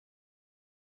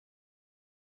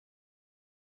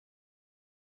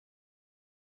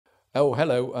Oh,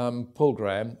 hello. I'm Paul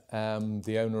Graham,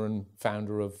 the owner and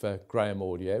founder of Graham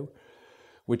Audio,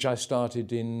 which I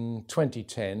started in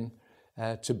 2010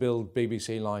 to build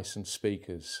BBC licensed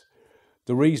speakers.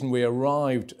 The reason we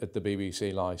arrived at the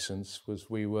BBC license was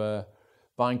we were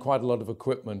buying quite a lot of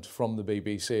equipment from the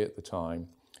BBC at the time,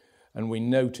 and we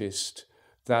noticed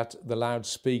that the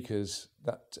loudspeakers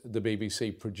that the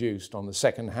BBC produced on the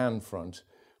second-hand front,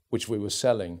 which we were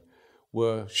selling,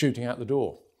 were shooting out the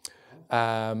door.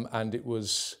 And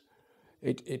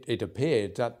it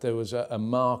appeared that there was a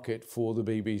market for the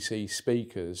BBC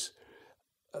speakers,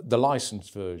 the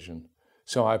licensed version.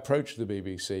 So I approached the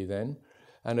BBC then,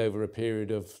 and over a period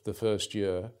of the first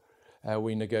year,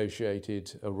 we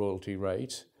negotiated a royalty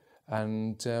rate,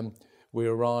 and we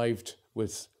arrived,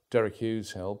 with Derek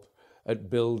Hughes' help, at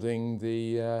building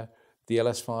the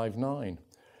LS59.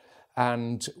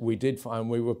 And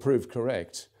we were proved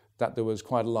correct that there was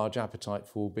quite a large appetite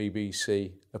for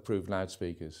BBC approved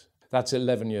loudspeakers. That's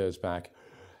 11 years back.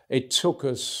 It took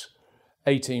us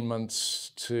 18 months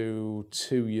to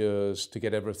 2 years to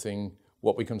get everything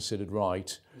what we considered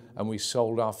right. And we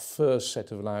sold our first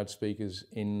set of loudspeakers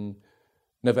in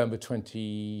November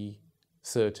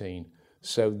 2013.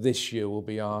 So this year will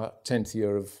be our 10th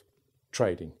year of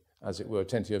trading, as it were,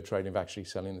 10th year of trading of actually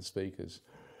selling the speakers.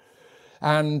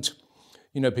 And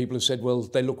you know, people have said, well,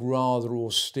 they look rather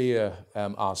austere,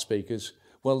 our speakers.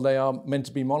 Well, they are meant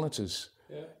to be monitors,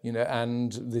 you know,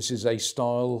 and this is a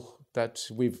style that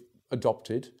we've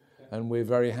adopted and we're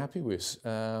very happy with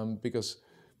because,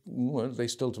 well, they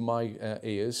still, to my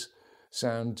ears,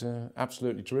 sound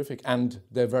absolutely terrific, and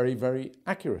they're very, very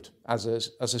accurate, as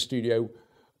a studio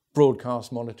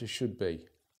broadcast monitor should be.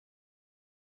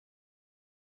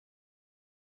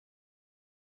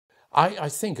 I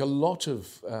think a lot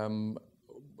of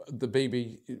the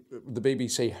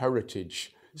BBC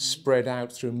heritage spread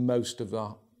out through most of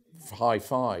the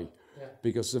hi-fi,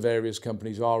 because the various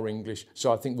companies are English.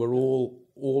 So I think we're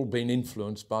all been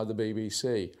influenced by the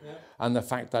BBC, and the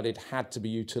fact that it had to be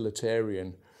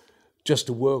utilitarian just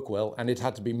to work well, and it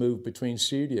had to be moved between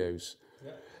studios.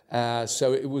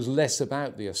 So it was less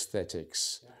about the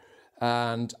aesthetics.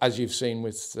 And as you've seen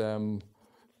with the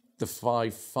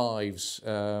 5.5s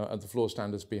and the floor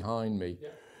standards behind me,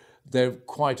 they're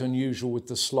quite unusual with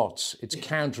the slots. It's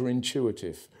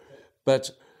counterintuitive, but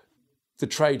the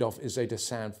trade-off is they just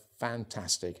sound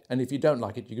fantastic. And if you don't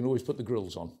like it, you can always put the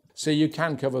grills on. So you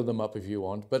can cover them up if you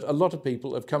want, but a lot of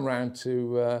people have come around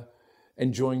to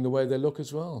enjoying the way they look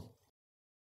as well.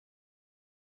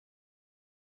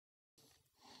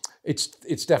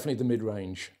 It's definitely the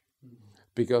mid-range,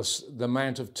 because the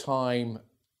amount of time,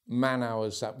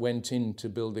 man-hours that went into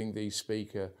building the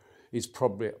speaker is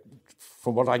probably,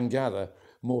 from what I can gather,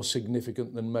 more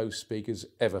significant than most speakers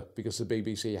ever, because the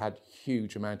BBC had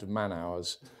huge amount of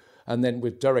man-hours. And then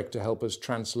with Derek to help us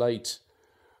translate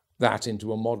that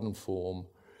into a modern form,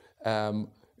 I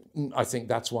think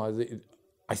that's why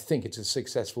I think it's a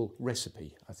successful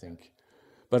recipe, I think.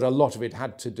 But a lot of it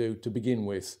had to do, to begin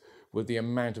with the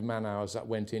amount of man-hours that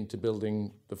went into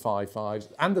building the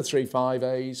 5.5s and the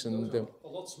 3.5As. And a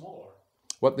lot smaller.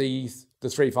 What, the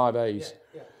 3.5As?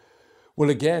 Yeah. Well,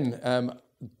 again,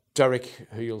 Derek,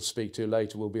 who you'll speak to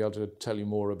later, will be able to tell you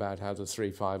more about how the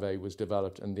 3.5A was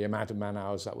developed and the amount of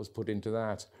man-hours that was put into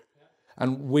that.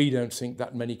 And we don't think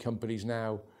that many companies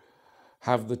now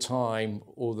have the time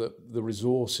or the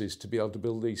resources to be able to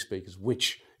build these speakers,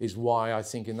 which is why I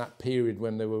think in that period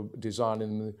when they were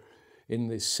designing in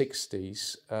the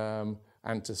 60s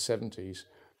and to 70s,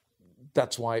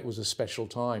 that's why it was a special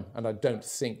time. And I don't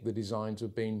think the designs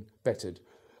have been bettered,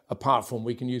 apart from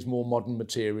we can use more modern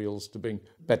materials to bring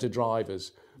better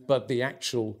drivers. But the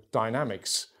actual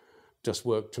dynamics just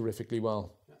work terrifically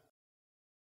well.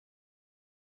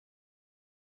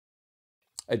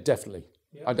 Definitely.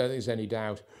 I don't think there's any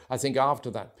doubt. I think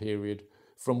after that period,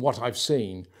 from what I've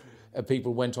seen,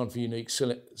 people went on for unique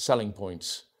selling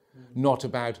points, not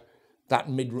about that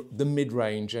the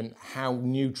mid-range and how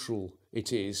neutral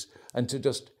it is, and to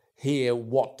just hear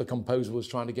what the composer was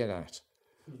trying to get at,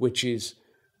 which is,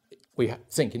 we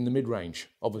think, in the mid-range,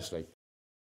 obviously.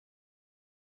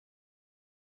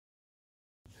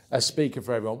 A speaker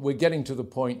for everyone. We're getting to the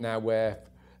point now where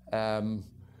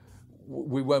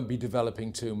we won't be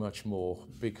developing too much more,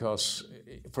 because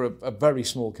for a very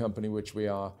small company, which we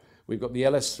are, we've got the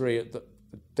LS3 at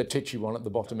the titchy one at the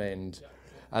bottom end,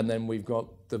 and then we've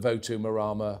got the Votu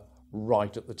Marama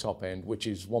right at the top end, which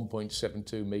is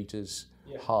 1.72 meters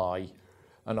high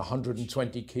and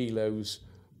 120 kilos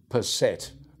per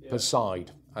set, per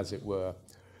side, as it were,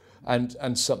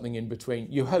 and something in between.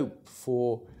 You hope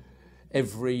for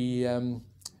every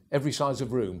size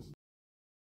of room.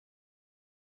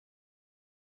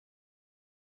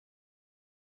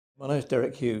 My name's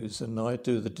Derek Hughes and I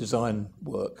do the design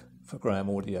work for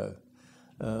Graham Audio.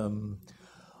 I've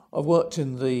worked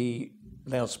in the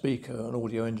loudspeaker and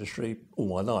audio industry all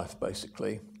my life,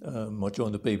 basically. I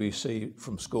joined the BBC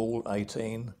from school,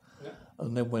 18,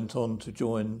 and then went on to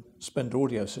join Spender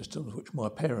Audio Systems, which my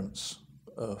parents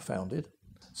founded.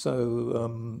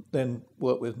 So then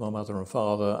worked with my mother and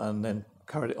father, and then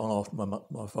carried it on after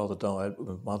my father died with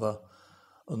my mother,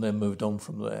 and then moved on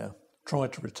from there.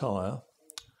 Tried to retire,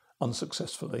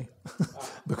 unsuccessfully,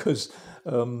 because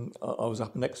I was up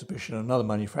at an exhibition and another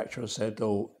manufacturer said,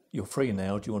 "Oh, you're free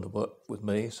now, do you want to work with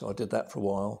me?" So I did that for a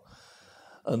while.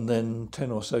 And then 10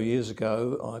 or so years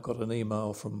ago, I got an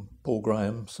email from Paul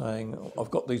Graham saying, "I've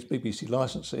got these BBC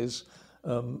licenses,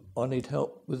 I need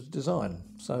help with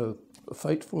design." So a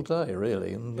fateful day,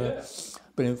 really, and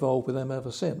been involved with them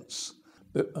ever since.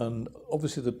 And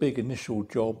obviously the big initial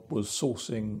job was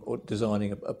sourcing or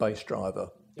designing a bass driver,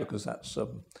 because that's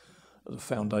the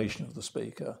foundation of the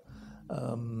speaker.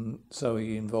 So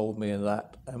he involved me in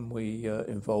that, and we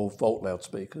involved Volt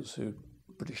loudspeakers, who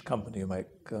British company who make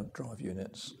drive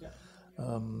units,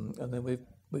 and then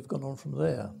we've gone on from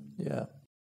there. Yeah.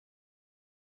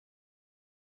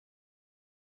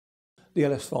 The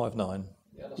LS59.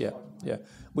 Yeah.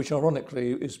 Which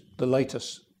ironically is the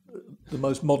latest, the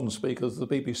most modern speaker of the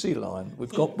BBC line.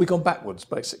 We've gone backwards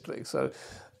basically, so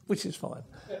which is fine.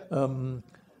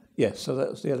 So that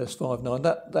was the LS59.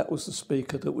 That was the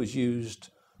speaker that was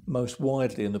used most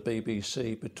widely in the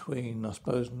BBC between, I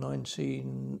suppose,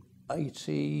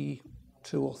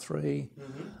 1982 or 3.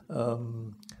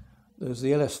 There's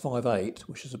the LS58,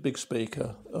 which is a big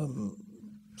speaker,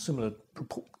 similar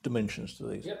dimensions to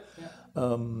these.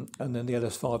 And then the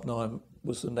LS59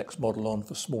 was the next model on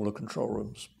for smaller control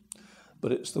rooms.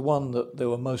 But it's the one that there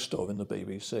were most of in the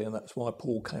BBC, and that's why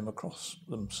Paul came across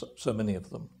them, so many of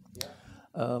them.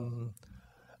 And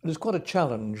it's quite a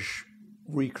challenge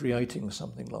recreating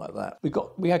something like that.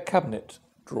 We had cabinet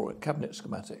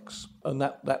schematics, and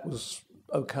that was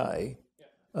okay.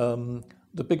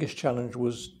 The biggest challenge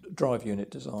was drive unit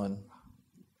design.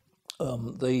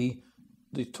 The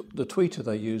tweeter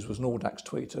they used was an Audax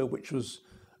tweeter, which was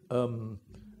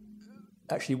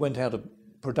actually went out of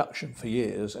production for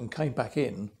years and came back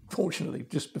in, fortunately,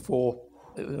 just before,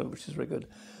 which is very good.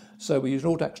 So we used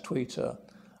Audax tweeter,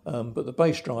 but the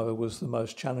bass driver was the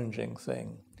most challenging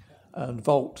thing. And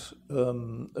Volt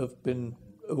have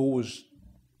always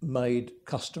made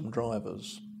custom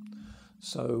drivers.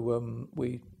 So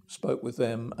we spoke with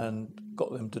them and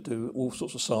got them to do all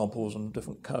sorts of samples and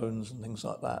different cones and things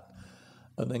like that,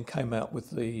 and then came out with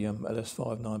the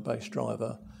LS59 bass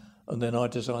driver. And then I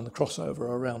designed the crossover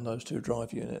around those two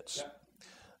drive units.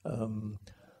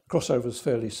 Crossover is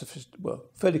fairly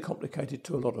complicated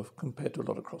compared to a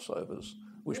lot of crossovers,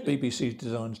 which BBC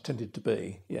designs tended to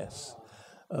be. Yes,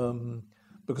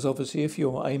 because obviously if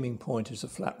your aiming point is a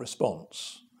flat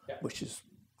response, which is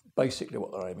basically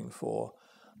what they're aiming for,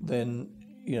 then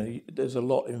there's a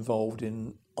lot involved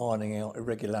in ironing out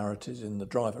irregularities in the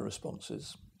driver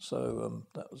responses. So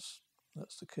that's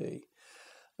the key.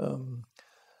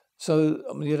 So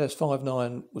the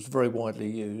LS59 was very widely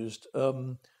used.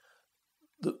 The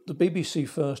BBC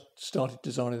first started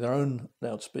designing their own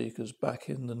loudspeakers back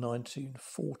in the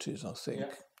 1940s, I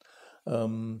think,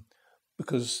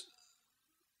 because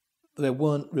there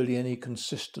weren't really any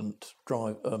consistent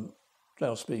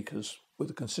loudspeakers with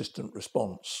a consistent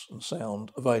response and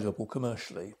sound available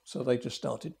commercially. So they just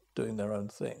started doing their own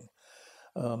thing.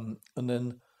 And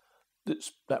then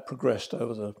that progressed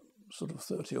over the sort of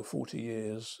 30 or 40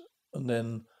 years. And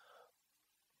then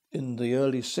in the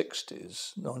early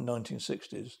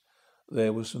 1960s,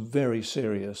 there was some very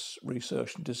serious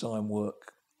research and design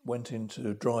work went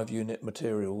into drive unit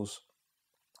materials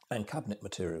and cabinet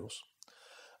materials.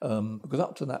 Because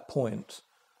up to that point,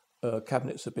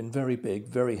 cabinets have been very big,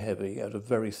 very heavy, out of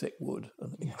very thick wood,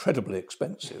 and incredibly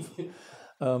expensive.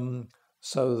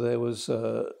 So there was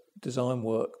design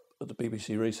work at the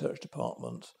BBC Research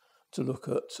Department to look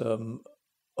at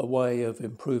a way of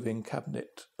improving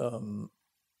cabinet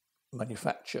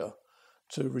manufacture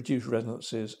to reduce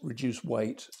resonances, reduce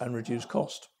weight, and reduce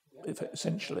cost,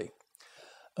 essentially.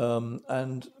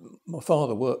 And my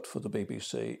father worked for the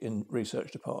BBC in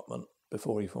research department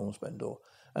before he formed Spender,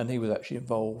 and he was actually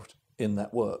involved in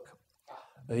that work.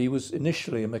 He was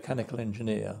initially a mechanical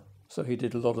engineer, so he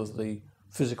did a lot of the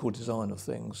physical design of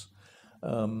things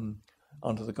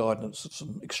under the guidance of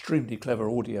some extremely clever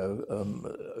audio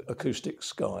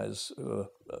acoustics guys,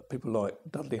 people like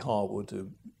Dudley Harwood,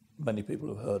 who many people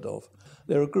have heard of.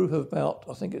 They're a group of about,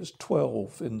 I think it's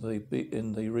 12 in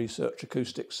the research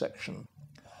acoustics section.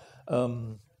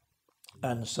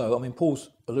 And so, I mean,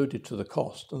 Paul's alluded to the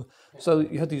cost. And so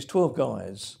you had these 12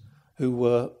 guys who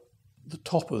were the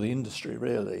top of the industry,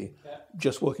 really,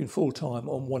 just working full time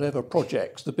on whatever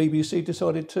projects the BBC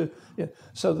decided to. Yeah.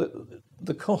 So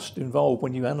the cost involved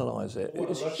when you analyse it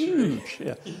is huge.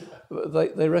 Yeah.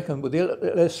 They reckon with the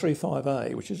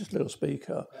LS35A, which is this little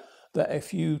speaker, that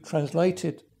if you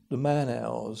translated the man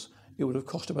hours, it would have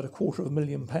cost about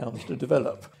 £250,000 to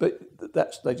develop. But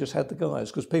they just had the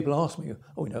guys, because people ask me,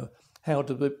 how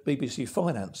did the BBC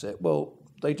finance it? Well,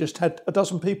 they just had a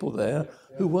dozen people there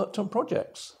who worked on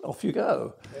projects. Off you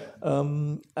go.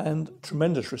 And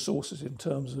tremendous resources in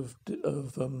terms of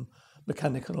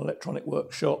mechanical and electronic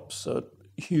workshops,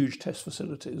 huge test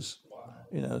facilities.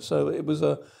 So it was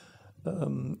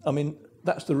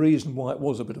that's the reason why it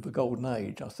was a bit of a golden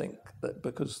age, I think,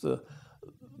 because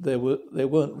there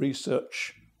weren't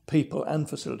research people and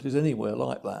facilities anywhere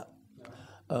like that.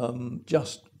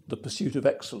 Just the pursuit of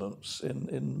excellence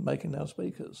in making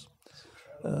loudspeakers.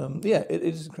 It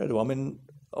is incredible. I mean,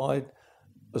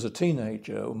 as a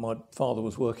teenager, when my father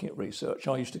was working at research,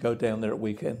 I used to go down there at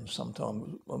weekends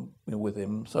sometimes with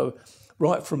him. So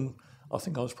right from, I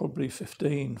think I was probably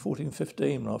 14,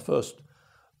 15, when I first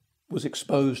was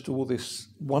exposed to all this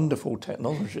wonderful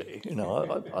technology.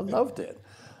 I loved it.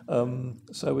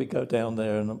 So we go down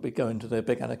there and we go into their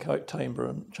big anechoic chamber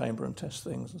and test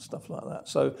things and stuff like that.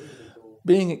 So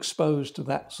being exposed to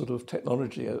that sort of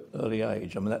technology at early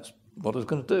age, that's what I was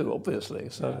going to do, obviously.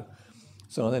 So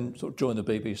I then sort of joined the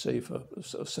BBC for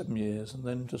sort of 7 years and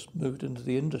then just moved into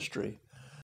the industry.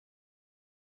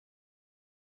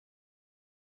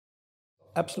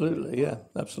 Absolutely, yeah,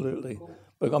 absolutely.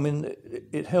 But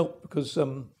it helped because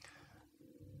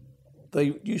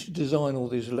they used to design all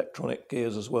these electronic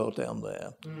gears as well down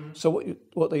there. So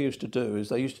what they used to do is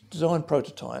they used to design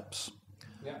prototypes,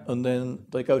 and then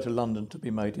they go to London to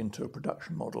be made into a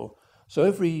production model. So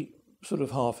every sort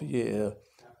of half a year,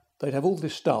 they'd have all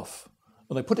this stuff,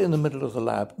 and they put it in the middle of the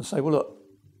lab and say, well, look,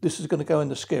 this is going to go in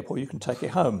the skip, or you can take it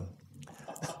home.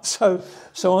 So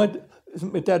my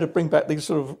dad would bring back these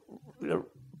sort of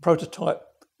prototype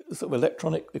sort of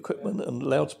electronic equipment and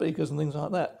loudspeakers and things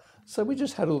like that. So we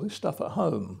just had all this stuff at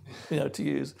home, to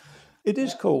use. It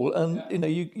is cool, and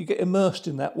you get immersed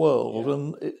in that world,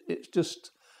 and it's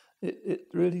just it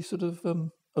really sort of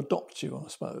adopts you, I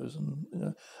suppose. And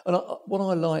what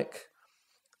I liked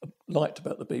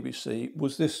about the BBC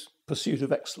was this pursuit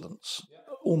of excellence,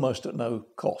 almost at no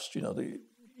cost. You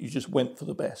just went for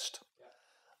the best,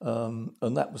 and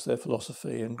that was their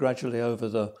philosophy. And gradually over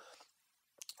the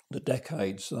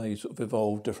decades, they sort of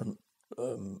evolved different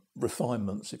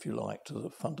refinements, if you like, to the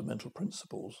fundamental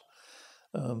principles.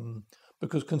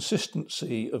 Because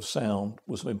consistency of sound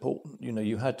was important.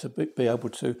 You had to be able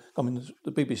to.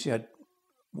 The BBC had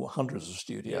hundreds of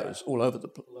studios all over the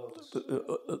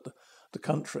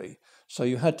country, so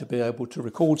you had to be able to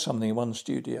record something in one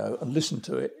studio and listen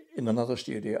to it in another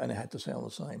studio, and it had to sound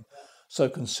the same. So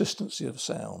consistency of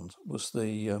sound was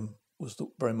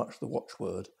very much the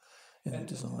watchword in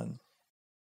design.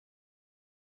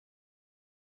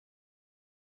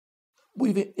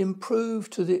 We've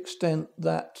improved to the extent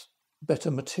that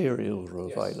better materials are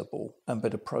available and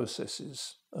better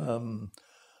processes in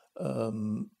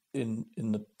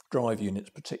the drive units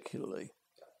particularly.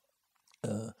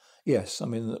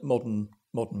 Modern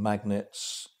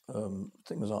magnets,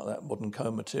 things like that, modern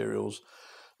co-materials.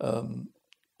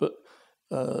 But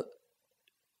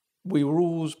we were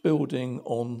always building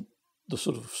on the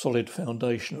sort of solid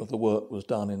foundation of the work was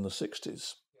done in the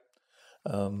 60s.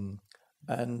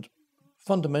 And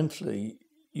fundamentally,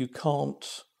 you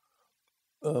can't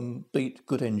beat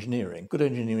good engineering. Good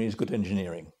engineering is good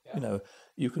engineering.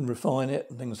 You can refine it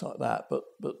and things like that, but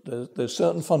there's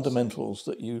certain fundamentals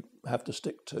that you have to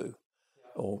stick to,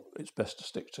 or it's best to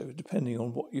stick to, depending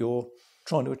on what you're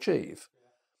trying to achieve.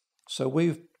 So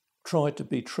we've tried to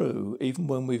be true, even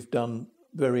when we've done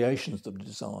variations of the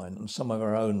design and some of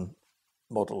our own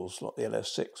models, like the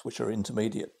LS6, which are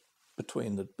intermediate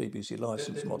between the BBC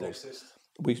license models.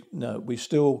 We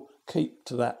still keep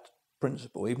to that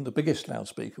principle. Even the biggest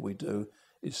loudspeaker we do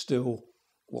is still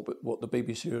what the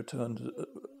BBC returned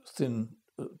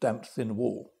damped thin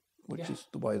wall, which is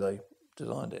the way they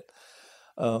designed it.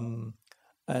 The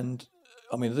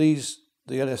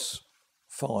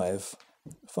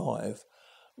LS5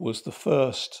 was the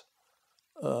first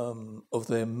of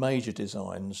their major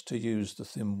designs to use the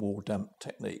thin wall damp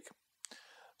technique.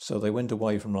 So they went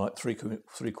away from like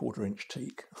 3/4 inch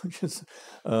teak, which is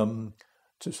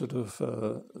to sort of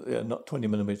not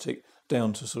 20mm teak,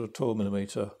 down to sort of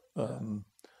 12mm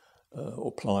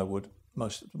or plywood.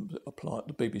 Most of them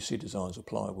the BBC designs are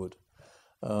plywood,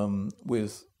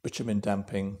 with bitumen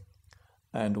damping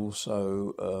and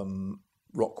also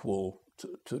rock wool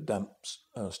to damp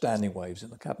standing waves in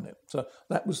the cabinet. So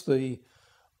that was the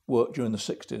work during the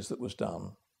 60s that was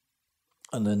done,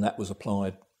 and then that was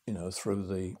applied, through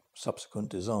the subsequent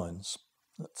designs.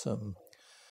 That's the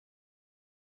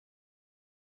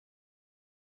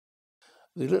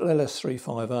little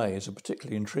LS35A is a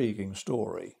particularly intriguing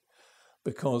story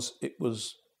because it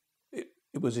was a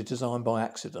design by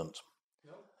accident.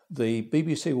 The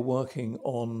BBC were working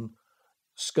on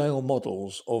scale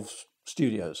models of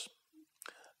studios,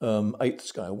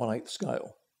 1/8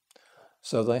 scale.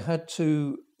 So they had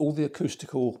to, all the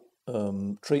acoustical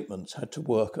treatments had to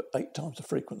work at 8 times the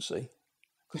frequency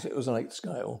because it was an 1/8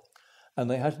 scale. And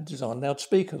they had to design a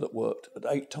loudspeaker that worked at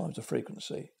 8 times the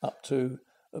frequency up to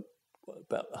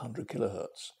about 100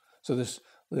 kilohertz. So there's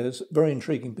very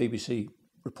intriguing BBC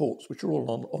reports, which are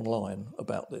all online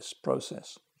about this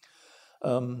process.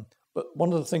 But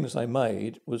one of the things they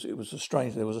made was, there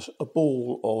was a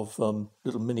ball of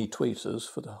little mini tweeters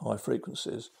for the high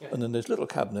frequencies, and then this little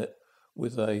cabinet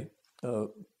with a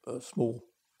small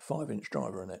 5-inch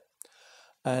driver in it.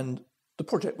 And the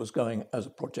project was going as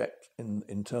a project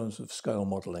in terms of scale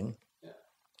modelling.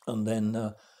 And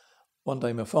then one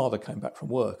day my father came back from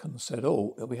work and said,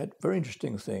 we had a very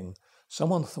interesting thing.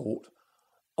 Someone thought,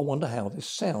 I wonder how this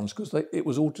sounds, because it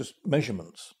was all just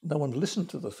measurements. No one listened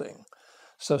to the thing.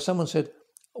 So someone said,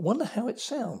 I wonder how it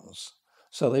sounds.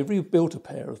 So they rebuilt a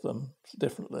pair of them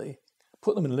differently,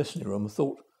 put them in the listening room and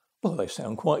thought, well, they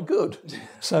sound quite good.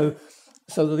 So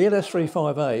the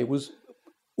LS35A was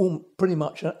pretty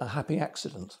much a happy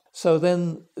accident. So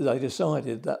then they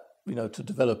decided that, to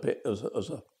develop it as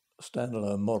a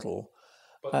standalone model.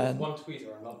 But with one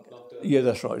tweeter, not the... Yeah,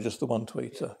 that's right, just the one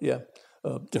tweeter,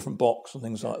 different box and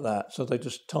things like that. So they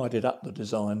just tidied up the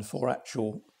design for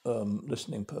actual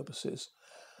listening purposes.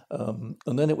 And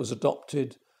then it was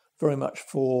adopted very much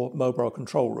for mobile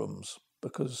control rooms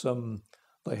because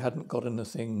they hadn't got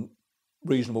anything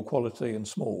reasonable quality and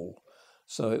small.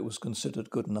 So it was considered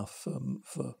good enough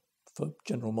for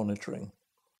general monitoring.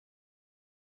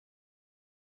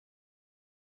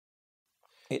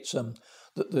 It's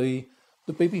the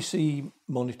BBC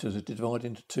monitors are divided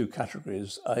into 2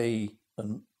 categories: 3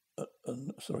 and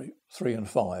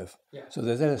 5. So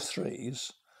there's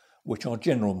LS3s, which are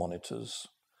general monitors,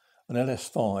 and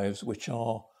LS5s, which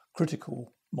are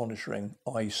critical monitoring,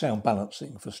 i.e. sound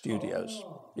balancing for studios.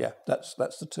 That's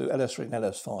the two, LS3 and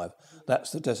LS5.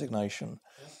 That's the designation.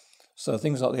 So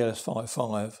things like the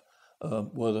LS55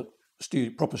 were the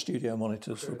proper studio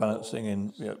monitors for balancing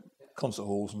in concert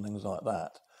halls and things like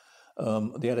that.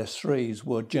 The LS3s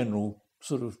were general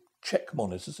sort of check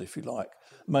monitors, if you like,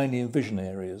 mainly in vision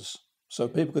areas. So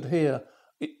people could hear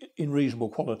in reasonable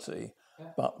quality,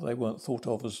 but they weren't thought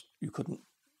of as you couldn't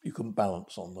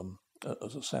balance on them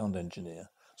as a sound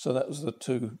engineer. So that was the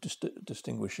two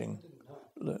distinguishing.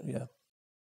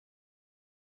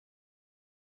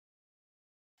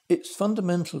 It's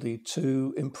fundamentally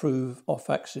to improve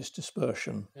off-axis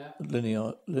dispersion,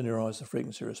 linearize the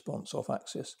frequency response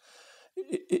off-axis.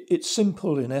 It's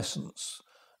simple in essence.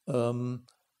 The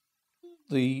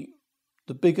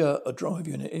bigger a drive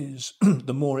unit is,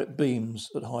 the more it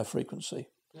beams at high frequency.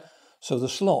 So the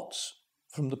slots,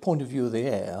 from the point of view of the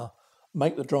air,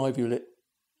 make the drive unit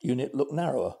look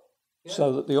narrower,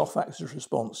 so that the off-axis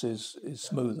response is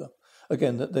smoother.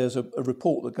 Again, that there's a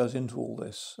report that goes into all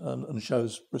this and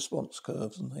shows response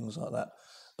curves and things like that,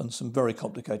 and some very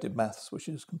complicated maths, which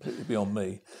is completely beyond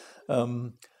me.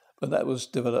 But that was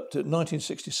developed.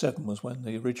 1967 was when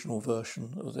the original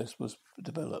version of this was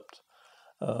developed,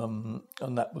 and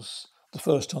that was the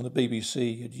first time the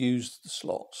BBC had used the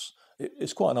slots.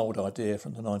 It's quite an old idea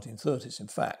from the 1930s, in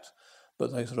fact,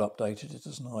 but they sort of updated it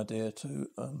as an idea to.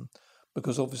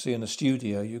 Because obviously in a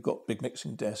studio you've got big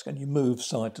mixing desk and you move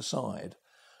side to side,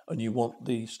 and you want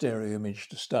the stereo image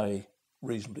to stay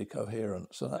reasonably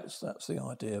coherent. So that's the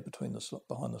idea behind the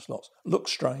slots.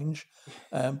 Looks strange,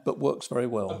 but works very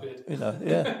well. A bit.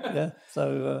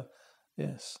 So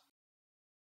yes.